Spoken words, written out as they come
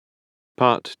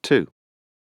Part 2.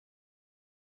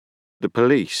 The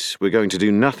police were going to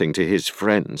do nothing to his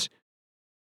friends.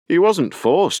 He wasn't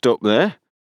forced up there.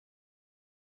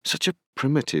 Such a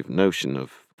primitive notion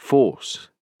of force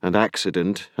and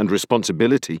accident and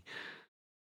responsibility.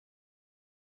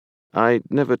 I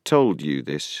never told you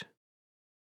this,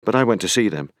 but I went to see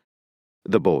them,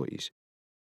 the boys.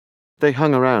 They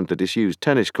hung around the disused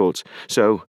tennis courts,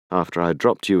 so, after I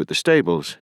dropped you at the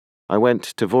stables, I went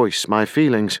to voice my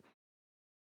feelings.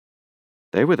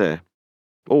 They were there,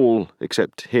 all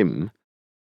except him,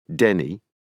 Denny.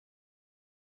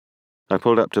 I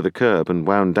pulled up to the curb and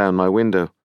wound down my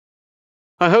window.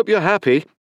 "I hope you're happy,"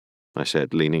 I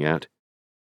said, leaning out.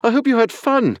 "I hope you had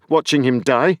fun watching him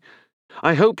die.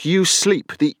 I hope you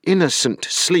sleep the innocent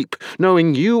sleep,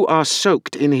 knowing you are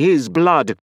soaked in his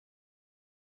blood."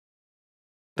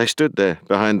 They stood there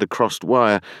behind the crossed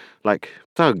wire, like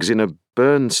thugs in a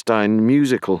Bernstein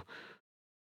musical.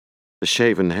 The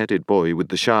shaven-headed boy with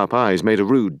the sharp eyes made a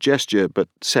rude gesture, but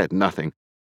said nothing.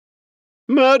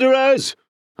 "Murderers!"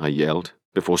 I yelled,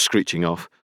 before screeching off.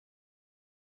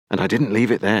 And I didn't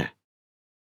leave it there.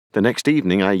 The next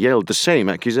evening I yelled the same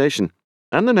accusation,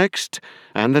 and the next,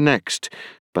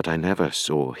 but I never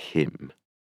saw him.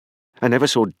 I never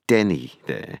saw Denny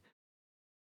there.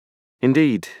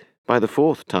 Indeed, by the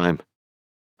fourth time,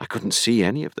 I couldn't see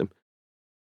any of them.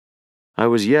 I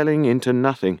was yelling into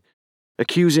nothing,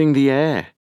 accusing the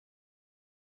air.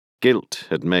 Guilt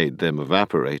had made them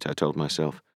evaporate, I told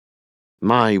myself.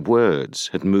 My words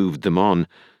had moved them on.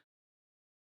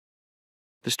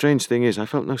 The strange thing is, I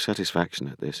felt no satisfaction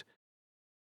at this.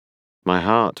 My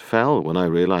heart fell when I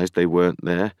realized they weren't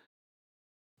there,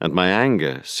 and my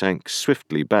anger sank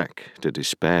swiftly back to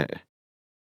despair.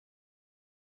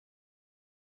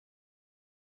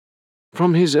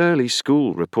 From his early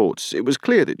school reports, it was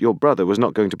clear that your brother was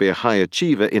not going to be a high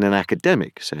achiever in an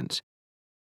academic sense.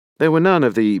 There were none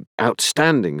of the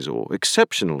outstandings or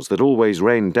exceptionals that always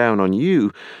rained down on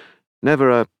you, never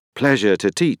a pleasure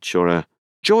to teach or a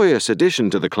joyous addition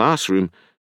to the classroom.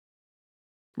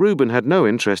 Reuben had no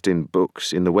interest in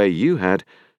books in the way you had.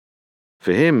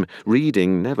 For him,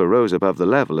 reading never rose above the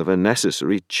level of a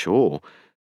necessary chore.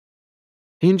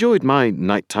 He enjoyed my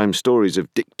nighttime stories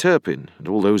of Dick Turpin and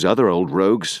all those other old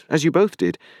rogues, as you both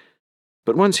did.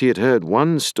 But once he had heard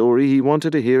one story, he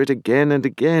wanted to hear it again and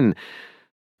again,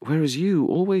 whereas you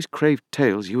always craved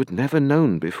tales you had never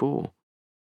known before.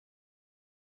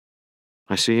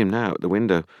 I see him now at the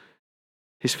window,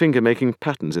 his finger making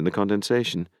patterns in the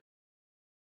condensation.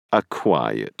 A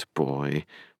quiet boy,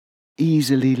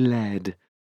 easily led.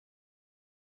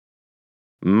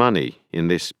 Money in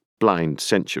this blind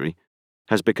century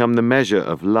has become the measure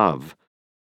of love.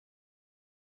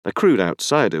 A crude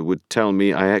outsider would tell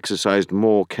me I exercised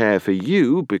more care for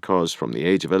you because, from the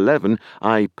age of 11,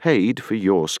 I paid for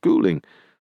your schooling.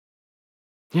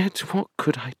 Yet what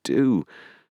could I do?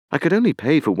 I could only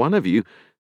pay for one of you.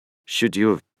 Should you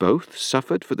have both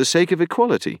suffered for the sake of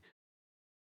equality?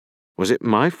 Was it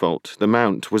my fault the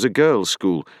Mount was a girls'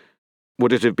 school?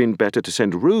 Would it have been better to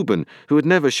send Reuben, who had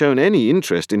never shown any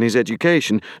interest in his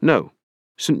education? No,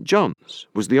 St. John's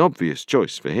was the obvious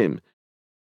choice for him.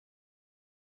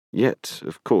 Yet,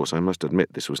 of course, I must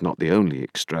admit this was not the only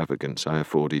extravagance I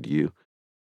afforded you.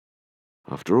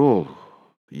 After all,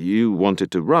 you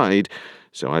wanted to ride,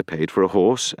 so I paid for a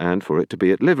horse and for it to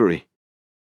be at livery.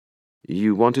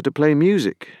 You wanted to play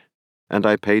music, and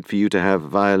I paid for you to have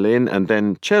violin and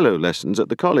then cello lessons at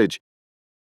the college.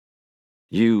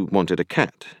 You wanted a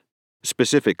cat,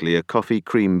 specifically a coffee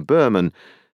cream Burman,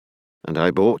 and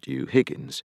I bought you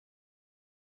Higgins.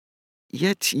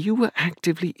 Yet you were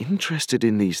actively interested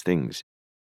in these things.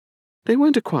 They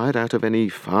weren't acquired out of any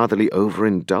fatherly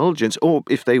overindulgence, or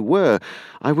if they were,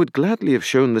 I would gladly have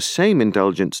shown the same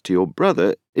indulgence to your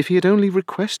brother if he had only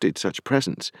requested such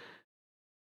presents.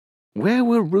 Where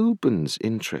were Reuben's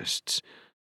interests?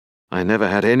 I never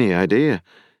had any idea.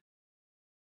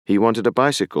 He wanted a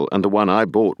bicycle, and the one I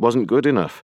bought wasn't good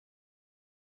enough.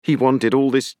 He wanted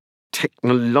all this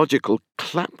technological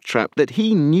claptrap that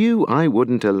he knew I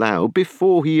wouldn't allow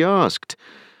before he asked.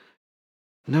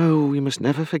 No, we must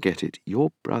never forget it.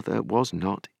 Your brother was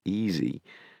not easy.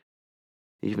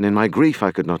 Even in my grief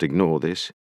I could not ignore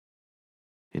this.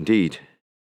 Indeed,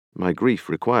 my grief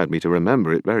required me to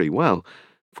remember it very well,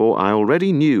 for I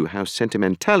already knew how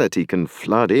sentimentality can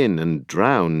flood in and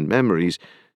drown memories,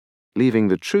 leaving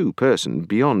the true person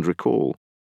beyond recall.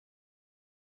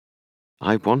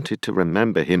 I wanted to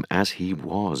remember him as he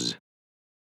was.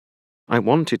 I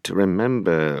wanted to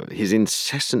remember his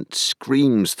incessant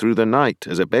screams through the night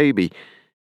as a baby,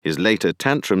 his later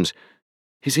tantrums,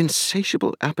 his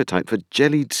insatiable appetite for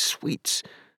jellied sweets,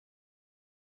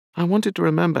 I wanted to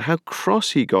remember how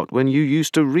cross he got when you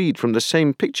used to read from the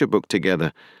same picture book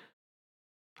together.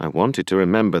 I wanted to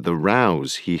remember the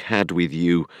rows he had with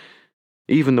you,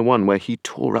 even the one where he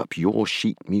tore up your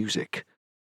sheet music.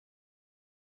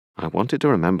 I wanted to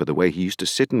remember the way he used to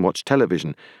sit and watch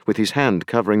television with his hand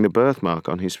covering the birthmark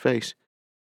on his face.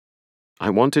 I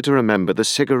wanted to remember the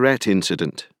cigarette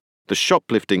incident, the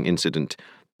shoplifting incident,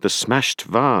 the smashed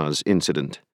vase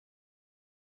incident.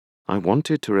 I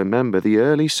wanted to remember the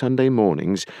early Sunday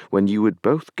mornings when you would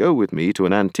both go with me to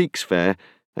an antiques fair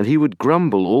and he would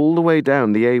grumble all the way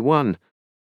down the A1.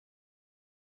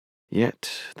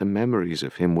 Yet the memories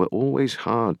of him were always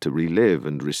hard to relive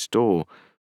and restore.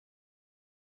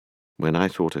 When I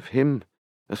thought of him,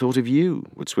 a thought of you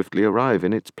would swiftly arrive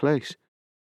in its place.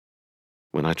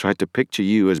 When I tried to picture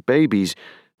you as babies,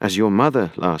 as your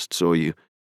mother last saw you,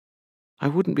 I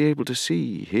wouldn't be able to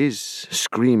see his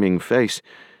screaming face.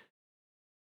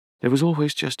 There was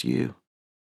always just you,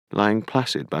 lying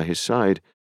placid by his side,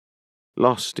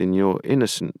 lost in your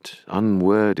innocent,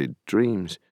 unworded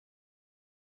dreams.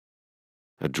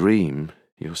 A dream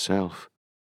yourself.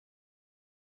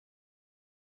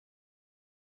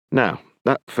 Now,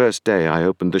 that first day I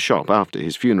opened the shop after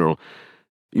his funeral,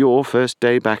 your first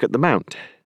day back at the Mount,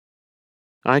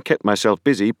 I kept myself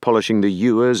busy polishing the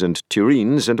ewers and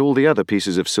tureens and all the other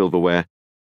pieces of silverware.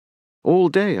 All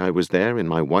day I was there in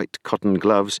my white cotton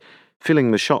gloves,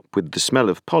 filling the shop with the smell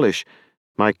of polish,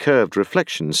 my curved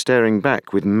reflection staring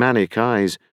back with manic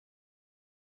eyes.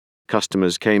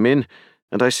 Customers came in,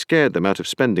 and I scared them out of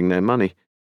spending their money.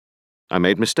 I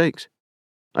made mistakes.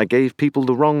 I gave people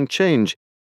the wrong change.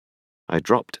 I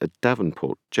dropped a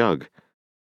Davenport jug.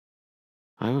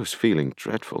 I was feeling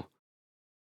dreadful.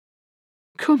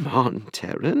 "Come on,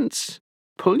 Terence.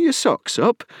 Pull your socks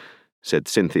up," said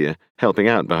Cynthia, helping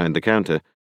out behind the counter.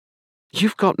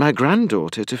 "You've got my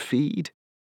granddaughter to feed."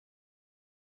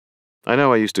 I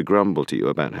know I used to grumble to you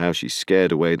about how she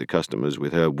scared away the customers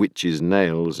with her witch's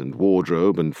nails and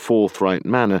wardrobe and forthright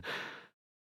manner,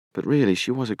 but really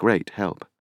she was a great help.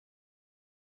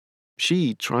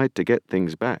 She tried to get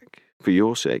things back, for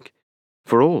your sake,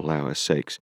 for all our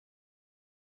sakes.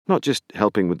 Not just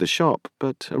helping with the shop,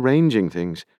 but arranging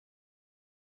things.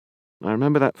 I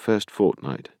remember that first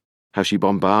fortnight, how she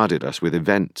bombarded us with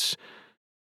events.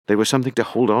 They were something to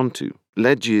hold on to,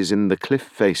 ledges in the cliff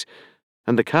face,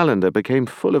 and the calendar became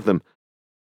full of them.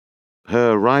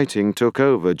 Her writing took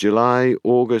over July,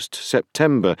 August,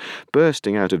 September,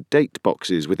 bursting out of date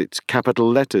boxes with its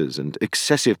capital letters and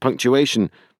excessive punctuation.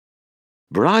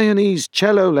 Bryony's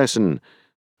cello lesson,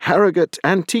 Harrogate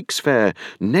Antiques Fair,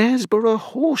 Knaresborough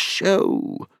Horse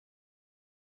Show.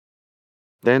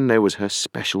 Then there was her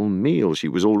special meal she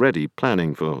was already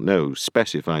planning for no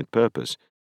specified purpose.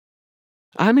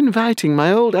 "I'm inviting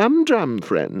my old Amdram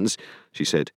friends," she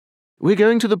said. "We're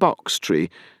going to the Box Tree.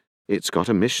 It's got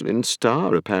a Michelin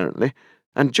star, apparently,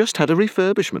 and just had a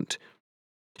refurbishment.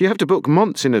 You have to book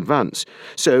months in advance,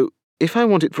 so if I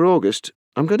want it for August,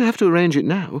 I'm going to have to arrange it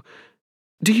now.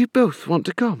 Do you both want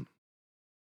to come?"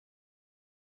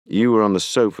 You were on the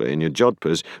sofa in your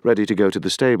jodhpurs, ready to go to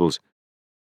the stables.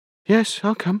 "Yes,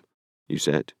 I'll come," you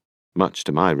said, much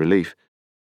to my relief.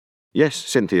 "Yes,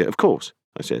 Cynthia, of course,"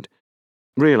 I said,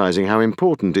 realizing how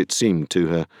important it seemed to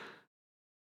her.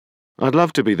 "I'd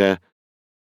love to be there."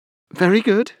 "Very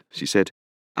good," she said.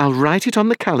 "I'll write it on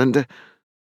the calendar."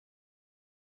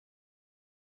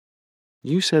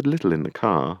 You said little in the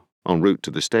car, en route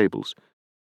to the stables.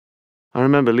 I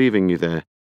remember leaving you there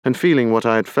and feeling what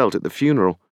I had felt at the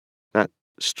funeral, that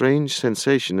strange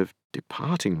sensation of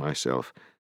departing myself,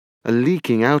 a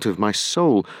leaking out of my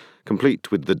soul, complete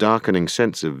with the darkening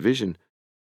sense of vision.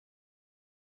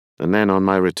 And then on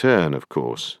my return, of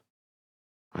course,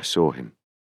 I saw him.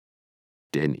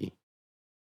 Denny.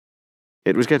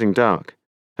 It was getting dark,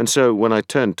 and so when I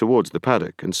turned towards the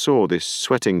paddock and saw this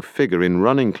sweating figure in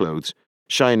running clothes,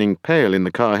 shining pale in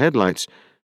the car headlights,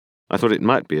 I thought it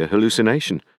might be a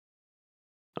hallucination.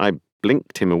 I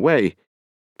blinked him away,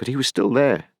 but he was still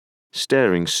there,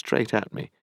 staring straight at me.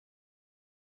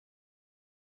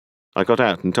 I got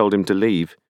out and told him to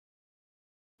leave.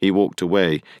 He walked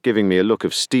away, giving me a look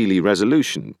of steely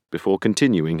resolution before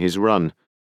continuing his run.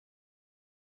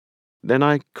 Then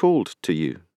I called to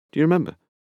you, do you remember?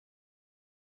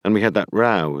 And we had that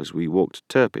row as we walked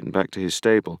Turpin back to his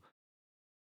stable.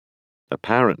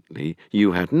 Apparently,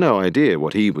 you had no idea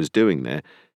what he was doing there.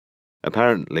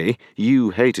 Apparently, you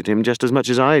hated him just as much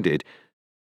as I did.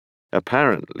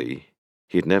 Apparently,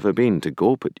 he'd never been to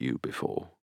gawp at you before.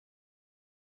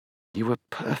 You were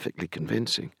perfectly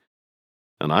convincing.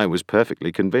 And I was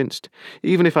perfectly convinced,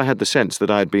 even if I had the sense that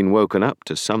I had been woken up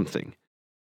to something.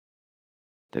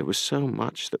 There was so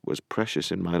much that was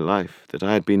precious in my life that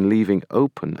I had been leaving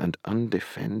open and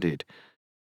undefended.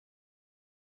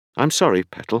 "I'm sorry,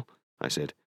 Petal," I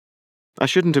said. "I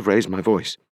shouldn't have raised my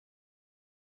voice."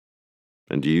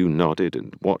 And you nodded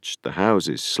and watched the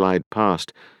houses slide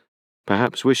past,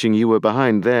 perhaps wishing you were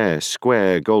behind their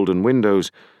square golden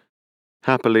windows,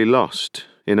 happily lost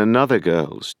in another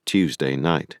girl's Tuesday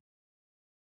night.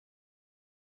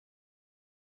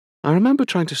 I remember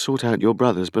trying to sort out your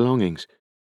brother's belongings.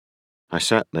 I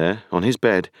sat there on his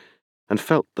bed and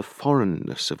felt the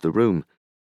foreignness of the room.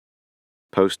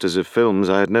 Posters of films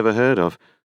I had never heard of.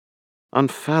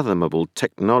 Unfathomable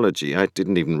technology I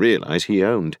didn't even realize he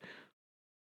owned.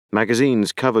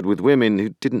 Magazines covered with women who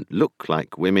didn't look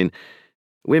like women,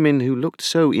 women who looked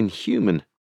so inhuman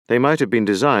they might have been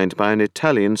designed by an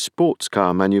Italian sports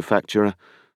car manufacturer.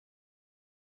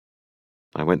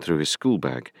 I went through his school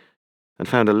bag and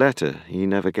found a letter he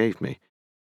never gave me.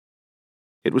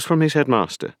 It was from his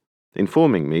headmaster,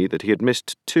 informing me that he had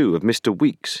missed 2 of Mr.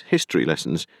 Weeks' history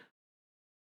lessons.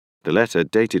 The letter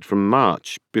dated from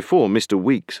March, before Mr.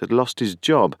 Weeks had lost his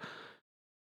job.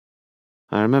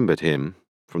 I remembered him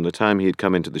from the time he had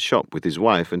come into the shop with his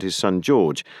wife and his son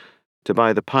George to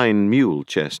buy the pine mule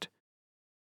chest.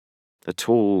 A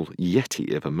tall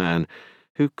yeti of a man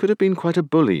who could have been quite a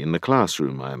bully in the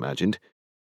classroom, I imagined.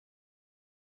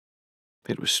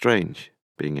 It was strange,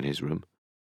 being in his room.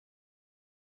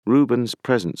 Reuben's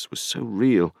presence was so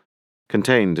real,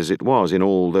 contained as it was in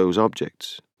all those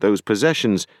objects, those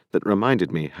possessions that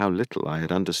reminded me how little I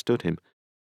had understood him.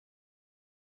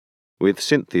 With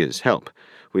Cynthia's help,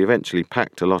 we eventually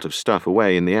packed a lot of stuff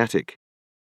away in the attic.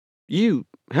 You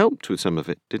helped with some of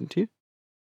it, didn't you?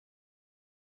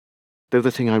 Though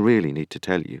the thing I really need to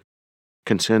tell you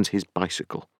concerns his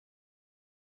bicycle.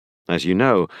 As you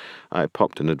know, I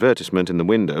popped an advertisement in the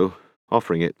window,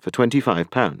 offering it for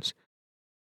 £25.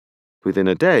 Within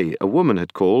a day, a woman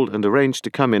had called and arranged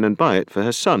to come in and buy it for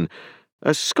her son,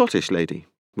 a Scottish lady,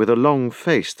 with a long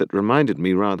face that reminded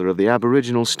me rather of the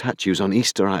Aboriginal statues on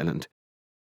Easter Island.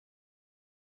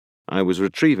 I was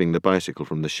retrieving the bicycle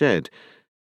from the shed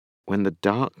when the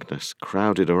darkness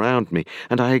crowded around me,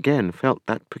 and I again felt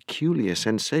that peculiar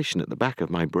sensation at the back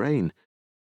of my brain.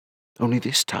 Only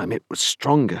this time it was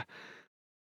stronger.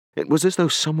 It was as though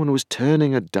someone was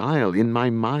turning a dial in my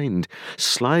mind,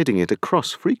 sliding it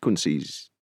across frequencies,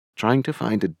 trying to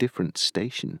find a different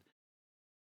station.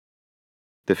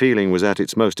 The feeling was at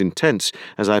its most intense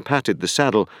as I patted the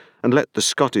saddle and let the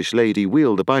Scottish lady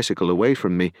wheel the bicycle away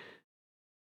from me.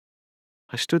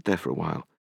 I stood there for a while,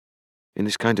 in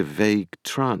this kind of vague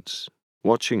trance,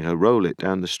 watching her roll it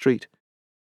down the street.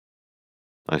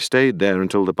 I stayed there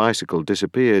until the bicycle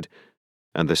disappeared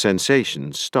and the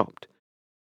sensation stopped,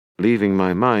 leaving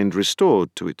my mind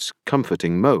restored to its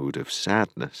comforting mode of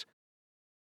sadness.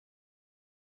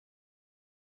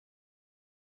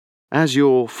 As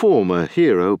your former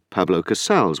hero, Pablo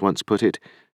Casals, once put it,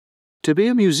 to be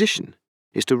a musician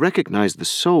is to recognize the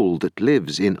soul that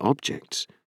lives in objects.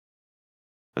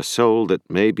 A soul that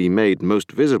may be made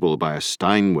most visible by a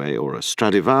Steinway or a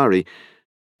Stradivari,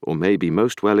 or may be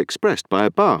most well expressed by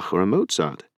a Bach or a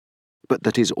Mozart, but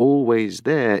that is always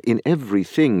there in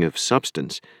everything of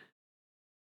substance.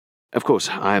 Of course,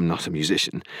 I am not a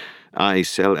musician. I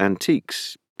sell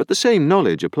antiques, but the same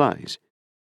knowledge applies.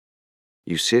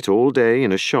 You sit all day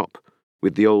in a shop,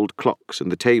 with the old clocks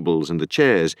and the tables and the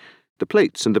chairs, the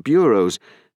plates and the bureaus,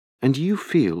 and you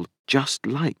feel just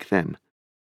like them.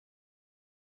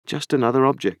 Just another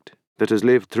object that has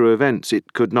lived through events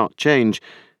it could not change,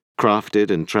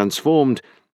 crafted and transformed,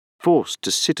 forced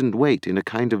to sit and wait in a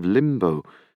kind of limbo,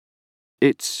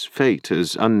 its fate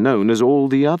as unknown as all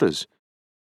the others.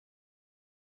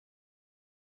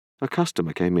 A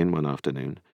customer came in one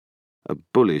afternoon, a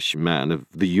bullish man of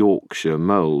the Yorkshire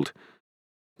mould,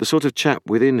 the sort of chap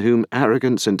within whom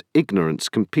arrogance and ignorance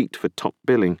compete for top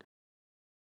billing.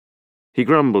 He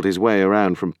grumbled his way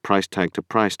around from price tag to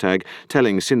price tag,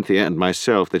 telling Cynthia and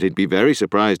myself that he'd be very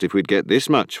surprised if we'd get this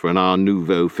much for an Art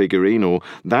Nouveau figurine or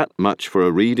that much for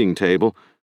a reading table.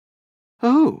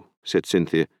 "Oh," said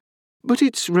Cynthia, "but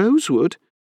it's rosewood."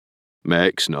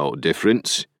 "Makes no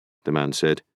difference," the man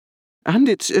said. "And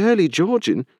it's early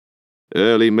Georgian."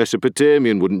 "Early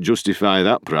Mesopotamian wouldn't justify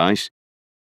that price."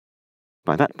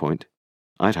 By that point,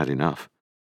 I'd had enough.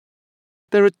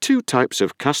 "There are 2 types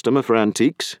of customer for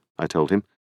antiques," I told him.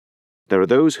 "There are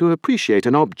those who appreciate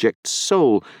an object's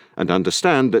soul and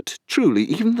understand that, truly,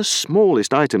 even the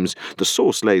smallest items, the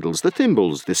sauce ladles, the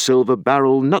thimbles, the silver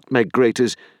barrel nutmeg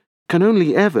graters, can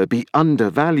only ever be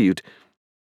undervalued.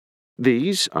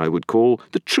 These I would call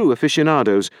the true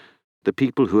aficionados, the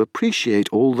people who appreciate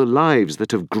all the lives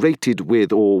that have grated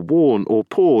with, or worn, or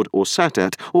poured, or sat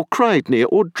at, or cried near,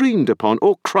 or dreamed upon,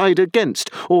 or cried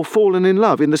against, or fallen in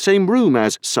love in the same room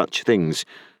as such things.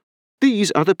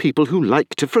 These are the people who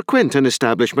like to frequent an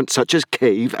establishment such as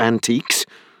Cave Antiques."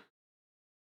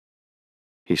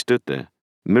 He stood there,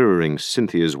 mirroring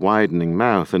Cynthia's widening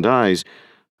mouth and eyes,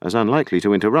 as unlikely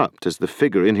to interrupt as the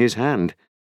figure in his hand.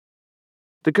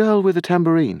 The girl with the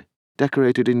tambourine,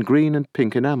 decorated in green and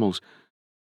pink enamels.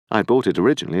 I bought it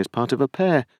originally as part of a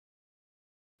pair.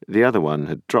 The other one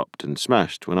had dropped and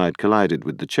smashed when I'd collided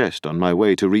with the chest on my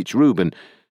way to reach Reuben,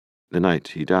 the night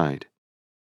he died.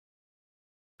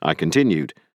 I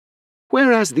continued.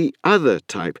 "Whereas the other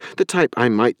type, the type I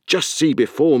might just see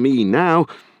before me now,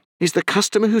 is the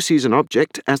customer who sees an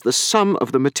object as the sum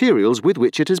of the materials with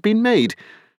which it has been made.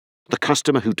 The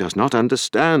customer who does not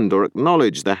understand or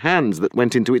acknowledge the hands that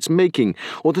went into its making,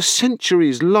 or the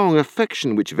centuries-long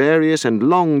affection which various and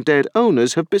long-dead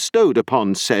owners have bestowed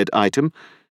upon said item.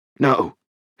 No,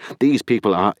 these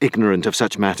people are ignorant of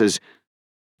such matters.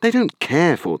 They don't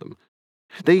care for them.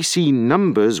 They see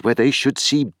numbers where they should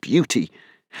see beauty.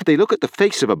 They look at the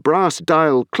face of a brass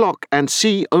dial clock and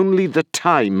see only the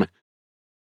time."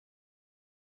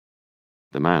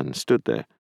 The man stood there,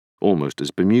 almost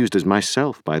as bemused as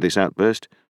myself by this outburst.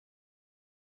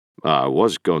 "I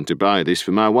was going to buy this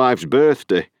for my wife's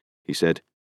birthday," he said,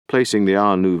 placing the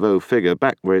Art Nouveau figure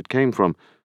back where it came from.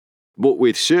 "But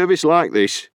with service like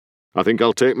this, I think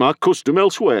I'll take my custom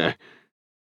elsewhere."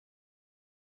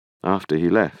 After he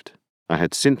left, I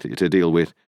had Cynthia to deal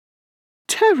with.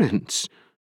 "Terence,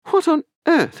 what on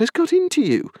earth has got into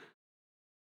you?"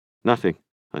 "Nothing,"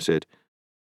 I said.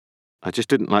 "I just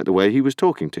didn't like the way he was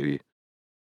talking to you."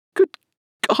 "Good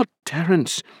God,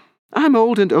 Terence, I'm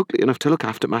old and ugly enough to look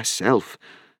after myself.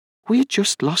 We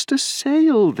just lost a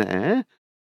sale there."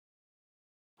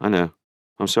 "I know.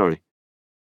 I'm sorry.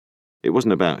 It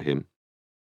wasn't about him.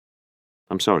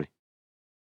 I'm sorry."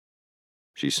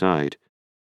 She sighed.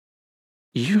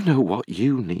 "You know what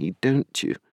you need, don't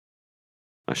you?"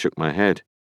 I shook my head.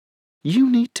 "You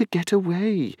need to get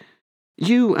away.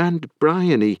 You and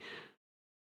Bryony.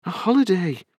 A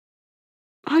holiday.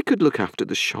 I could look after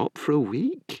the shop for a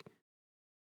week."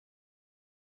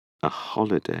 A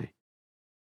holiday.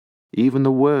 Even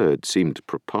the word seemed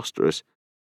preposterous.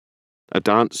 A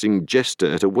dancing jester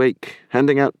at a wake,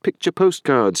 handing out picture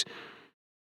postcards.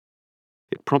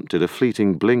 It prompted a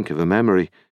fleeting blink of a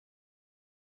memory.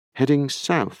 Heading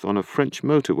south on a French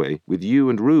motorway with you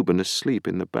and Reuben asleep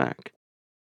in the back.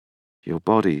 Your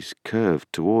bodies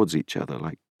curved towards each other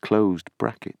like closed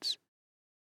brackets.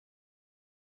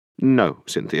 "No,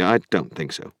 Cynthia, I don't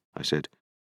think so," I said.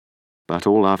 But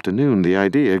all afternoon the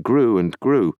idea grew and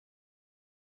grew.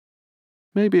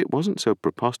 Maybe it wasn't so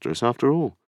preposterous after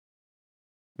all.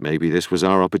 Maybe this was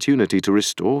our opportunity to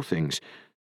restore things,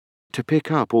 to pick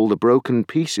up all the broken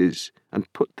pieces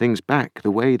and put things back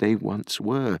the way they once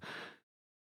were.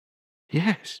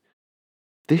 Yes,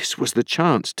 this was the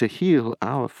chance to heal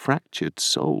our fractured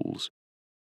souls.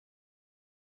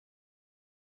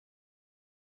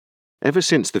 Ever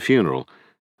since the funeral,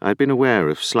 I'd been aware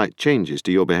of slight changes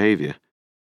to your behavior.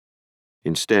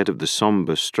 Instead of the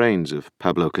sombre strains of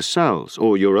Pablo Casals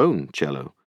or your own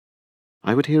cello,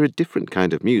 I would hear a different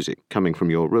kind of music coming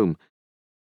from your room.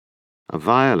 A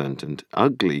violent and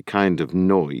ugly kind of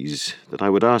noise that I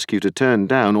would ask you to turn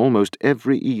down almost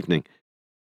every evening.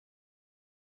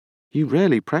 You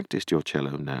rarely practiced your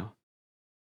cello now.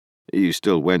 You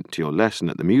still went to your lesson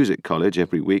at the music college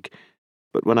every week,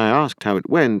 but when I asked how it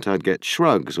went, I'd get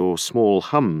shrugs or small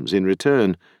hums in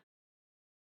return.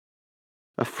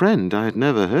 A friend I had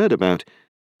never heard about,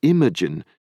 Imogen,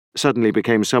 suddenly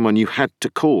became someone you had to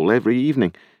call every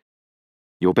evening.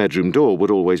 Your bedroom door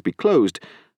would always be closed,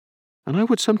 and I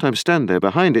would sometimes stand there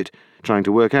behind it, trying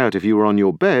to work out if you were on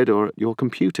your bed or at your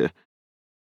computer.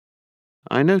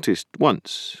 I noticed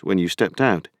once, when you stepped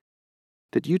out,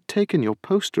 that you'd taken your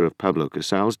poster of Pablo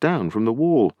Casals down from the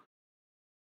wall.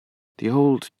 The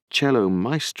old cello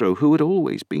maestro who had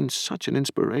always been such an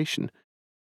inspiration.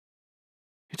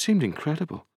 It seemed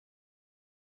incredible.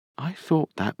 I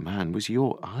thought that man was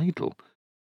your idol.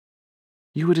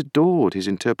 You had adored his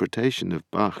interpretation of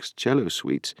Bach's cello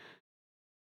suites.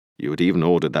 You had even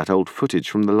ordered that old footage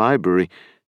from the library.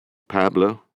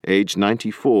 Pablo, aged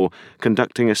 94,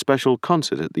 conducting a special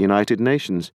concert at the United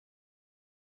Nations.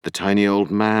 The tiny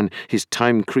old man, his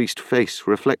time-creased face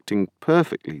reflecting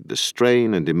perfectly the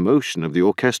strain and emotion of the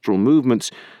orchestral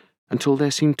movements, until there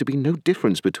seemed to be no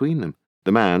difference between them,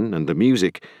 the man and the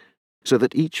music, so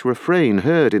that each refrain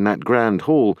heard in that grand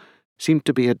hall seemed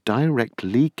to be a direct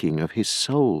leaking of his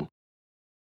soul.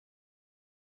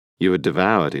 You had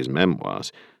devoured his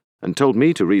memoirs, and told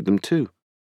me to read them too.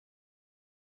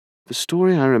 The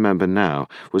story I remember now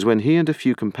was when he and a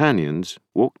few companions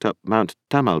walked up Mount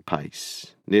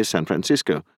Tamalpais, near San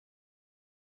Francisco.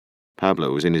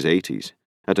 Pablo was in his 80s,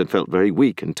 and had felt very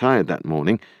weak and tired that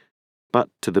morning, but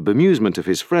to the bemusement of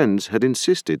his friends had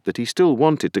insisted that he still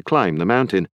wanted to climb the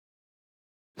mountain.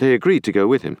 They agreed to go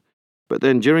with him, but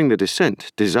then during the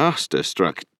descent, disaster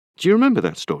struck. Do you remember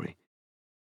that story?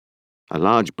 A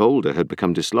large boulder had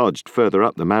become dislodged further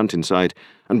up the mountainside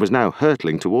and was now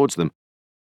hurtling towards them.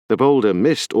 The boulder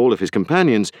missed all of his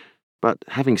companions, but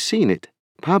having seen it,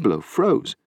 Pablo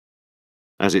froze.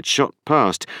 As it shot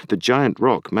past, the giant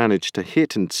rock managed to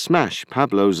hit and smash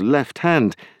Pablo's left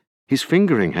hand, his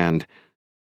fingering hand.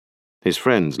 His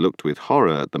friends looked with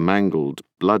horror at the mangled,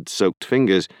 blood-soaked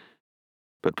fingers,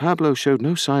 but Pablo showed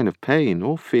no sign of pain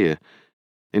or fear.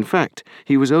 In fact,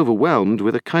 he was overwhelmed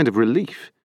with a kind of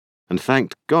relief, and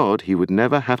thanked God he would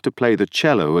never have to play the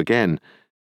cello again.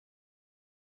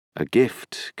 A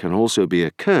gift can also be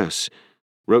a curse,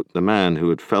 wrote the man who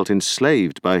had felt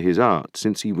enslaved by his art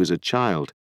since he was a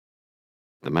child.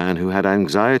 The man who had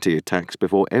anxiety attacks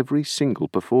before every single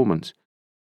performance.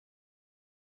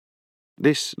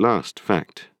 This last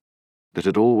fact, that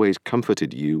had always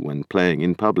comforted you when playing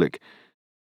in public.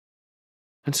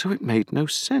 And so it made no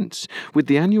sense, with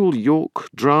the annual York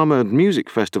Drama and Music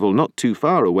Festival not too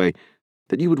far away,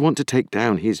 that you would want to take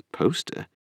down his poster.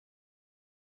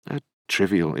 A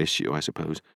trivial issue, I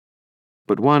suppose,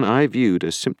 but one I viewed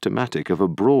as symptomatic of a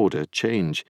broader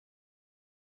change.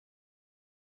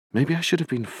 Maybe I should have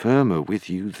been firmer with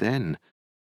you then.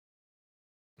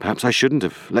 Perhaps I shouldn't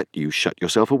have let you shut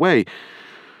yourself away.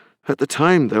 At the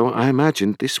time, though, I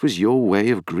imagined this was your way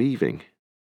of grieving.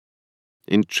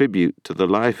 In tribute to the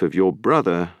life of your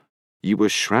brother, you were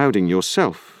shrouding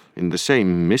yourself in the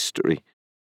same mystery.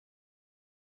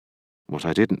 What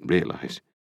I didn't realize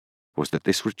was that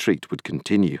this retreat would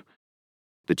continue,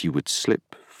 that you would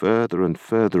slip further and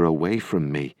further away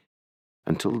from me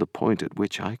until the point at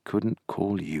which I couldn't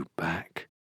call you back.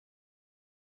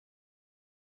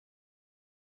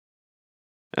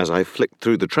 As I flicked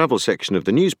through the travel section of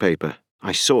the newspaper,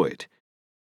 I saw it.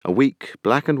 A weak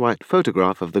black-and-white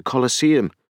photograph of the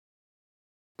Colosseum.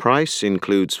 Price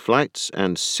includes flights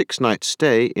and 6-night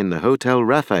stay in the Hotel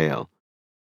Raphael.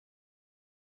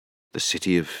 The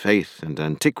city of faith and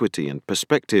antiquity and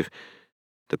perspective,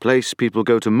 the place people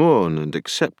go to mourn and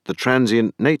accept the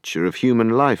transient nature of human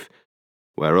life,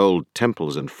 where old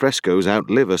temples and frescoes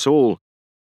outlive us all.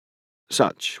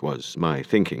 Such was my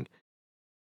thinking.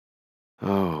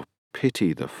 Oh,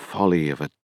 pity the folly of a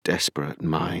desperate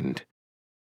mind.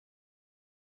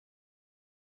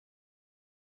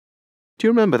 Do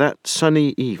you remember that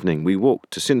sunny evening we walked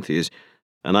to Cynthia's,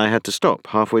 and I had to stop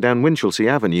halfway down Winchelsea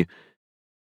Avenue?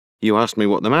 You asked me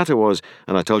what the matter was,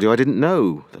 and I told you I didn't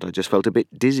know, that I just felt a bit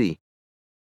dizzy.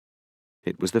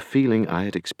 It was the feeling I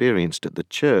had experienced at the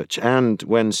church and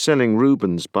when selling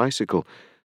Reuben's bicycle.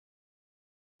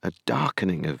 A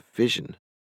darkening of vision,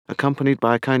 accompanied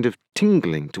by a kind of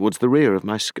tingling towards the rear of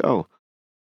my skull.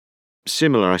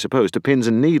 Similar, I suppose, to pins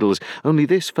and needles, only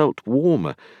this felt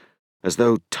warmer, as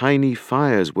though tiny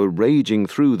fires were raging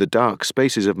through the dark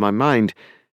spaces of my mind,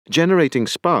 generating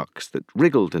sparks that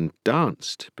wriggled and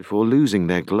danced before losing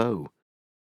their glow.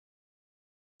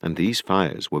 And these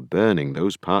fires were burning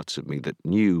those parts of me that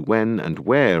knew when and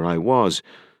where I was,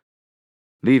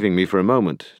 leaving me for a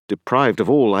moment deprived of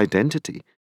all identity.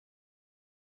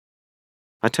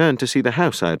 I turned to see the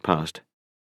house I had passed,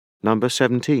 number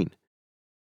 17,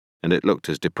 and it looked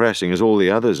as depressing as all the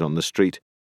others on the street.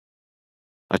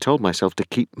 I told myself to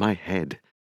keep my head.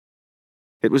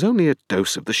 It was only a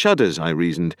dose of the shudders, I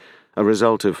reasoned, a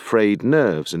result of frayed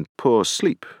nerves and poor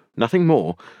sleep, nothing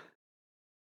more.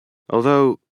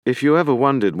 Although, if you ever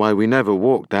wondered why we never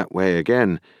walked that way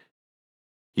again,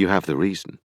 you have the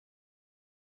reason.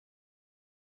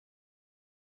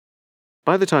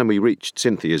 By the time we reached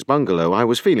Cynthia's bungalow, I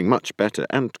was feeling much better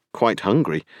and quite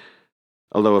hungry,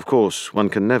 although, of course, one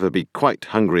can never be quite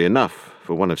hungry enough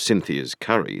for one of Cynthia's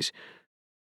curries.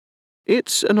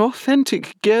 "It's an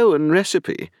authentic Goan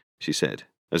recipe," she said,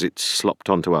 as it slopped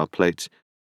onto our plates.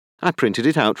 "I printed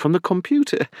it out from the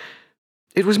computer.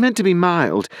 It was meant to be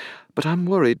mild, but I'm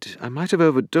worried I might have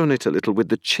overdone it a little with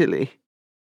the chili."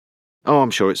 "Oh,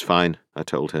 I'm sure it's fine," I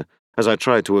told her, as I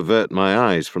tried to avert my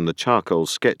eyes from the charcoal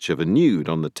sketch of a nude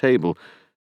on the table.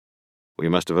 We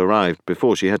must have arrived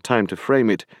before she had time to frame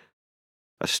it,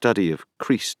 a study of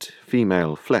creased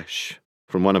female flesh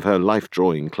from one of her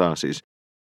life-drawing classes.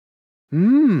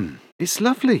 It's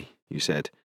lovely," you said,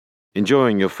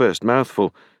 enjoying your first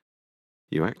mouthful.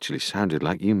 You actually sounded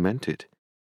like you meant it.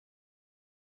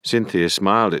 Cynthia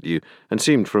smiled at you and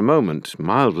seemed for a moment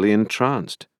mildly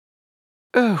entranced.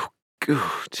 "Oh,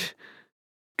 good.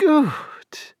 Good.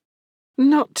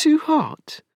 Not too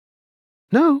hot?"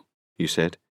 "No," you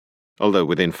said, although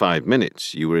within 5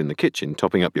 minutes you were in the kitchen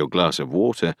topping up your glass of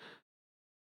water.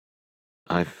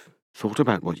 "I've thought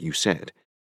about what you said,"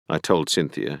 I told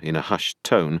Cynthia in a hushed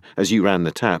tone as you ran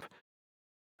the tap,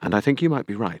 "and I think you might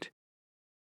be right.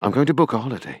 I'm going to book a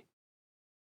holiday."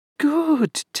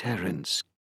 "Good, Terence.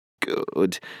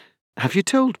 Good. Have you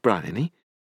told Bryony?"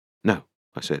 "No,"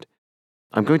 I said.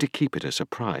 "I'm going to keep it a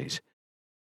surprise."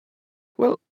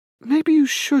 "Well, maybe you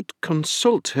should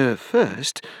consult her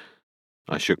first."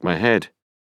 I shook my head.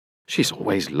 "She's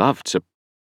always loved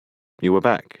You were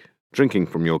back, drinking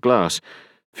from your glass,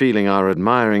 feeling our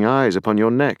admiring eyes upon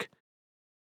your neck.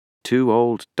 2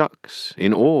 old ducks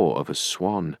in awe of a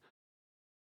swan.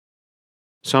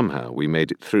 Somehow we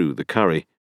made it through the curry.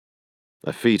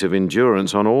 A feat of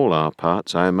endurance on all our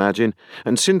parts, I imagine,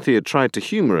 and Cynthia tried to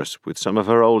humour us with some of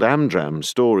her old Amdram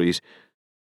stories.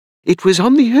 "It was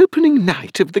on the opening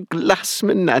night of the Glass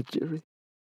Menagerie.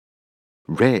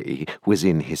 Ray was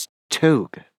in his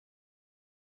toga.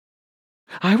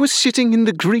 I was sitting in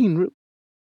the green room.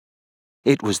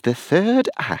 It was the 3rd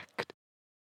act.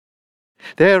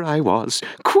 There I was,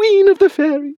 Queen of the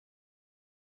Fairy.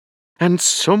 And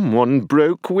someone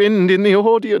broke wind in the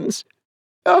audience.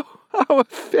 Oh, our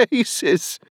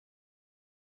faces!"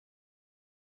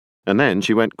 And then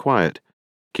she went quiet,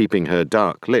 keeping her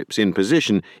dark lips in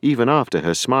position even after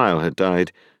her smile had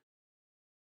died.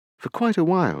 For quite a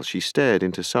while she stared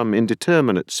into some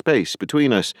indeterminate space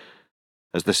between us,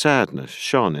 as the sadness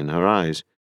shone in her eyes.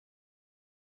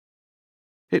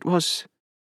 "It was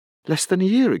less than a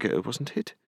year ago, wasn't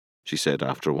it?" she said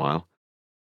after a while.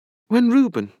 "When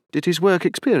Reuben did his work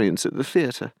experience at the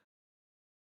theatre."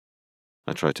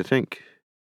 I tried to think.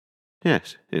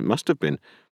 Yes, it must have been.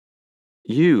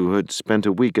 You had spent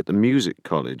a week at the music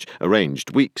college,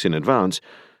 arranged weeks in advance,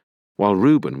 while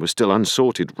Reuben was still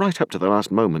unsorted right up to the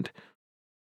last moment.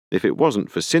 If it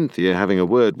wasn't for Cynthia having a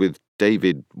word with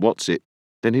David What's-it,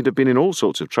 then he'd have been in all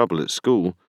sorts of trouble at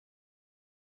school.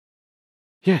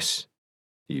 "Yes,"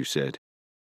 you said.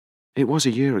 "It was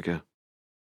a year ago."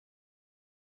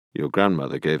 Your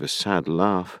grandmother gave a sad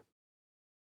laugh.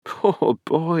 "Poor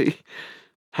boy.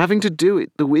 Having to do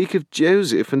it the week of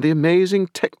Joseph and the amazing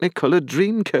Technicolor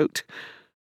Dreamcoat.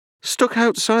 Stuck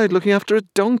outside looking after a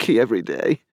donkey every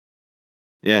day."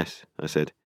 "Yes," I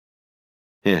said.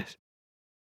 "Yes."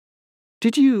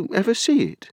 "Did you ever see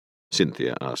it?"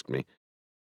 Cynthia asked me.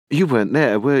 "You weren't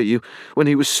there, were you, when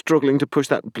he was struggling to push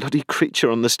that bloody creature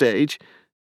on the stage?"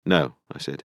 "No," I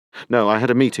said. "No, I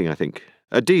had a meeting, I think.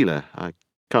 A dealer. I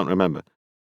can't remember."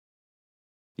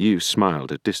 You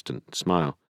smiled a distant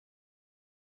smile.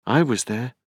 "I was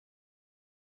there."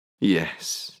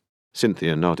 "Yes,"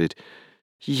 Cynthia nodded.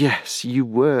 "Yes, you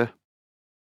were.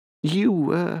 You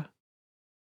were."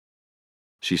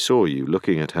 She saw you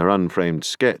looking at her unframed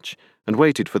sketch and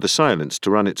waited for the silence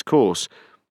to run its course.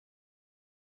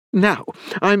 "Now,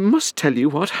 I must tell you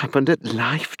what happened at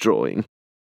life drawing.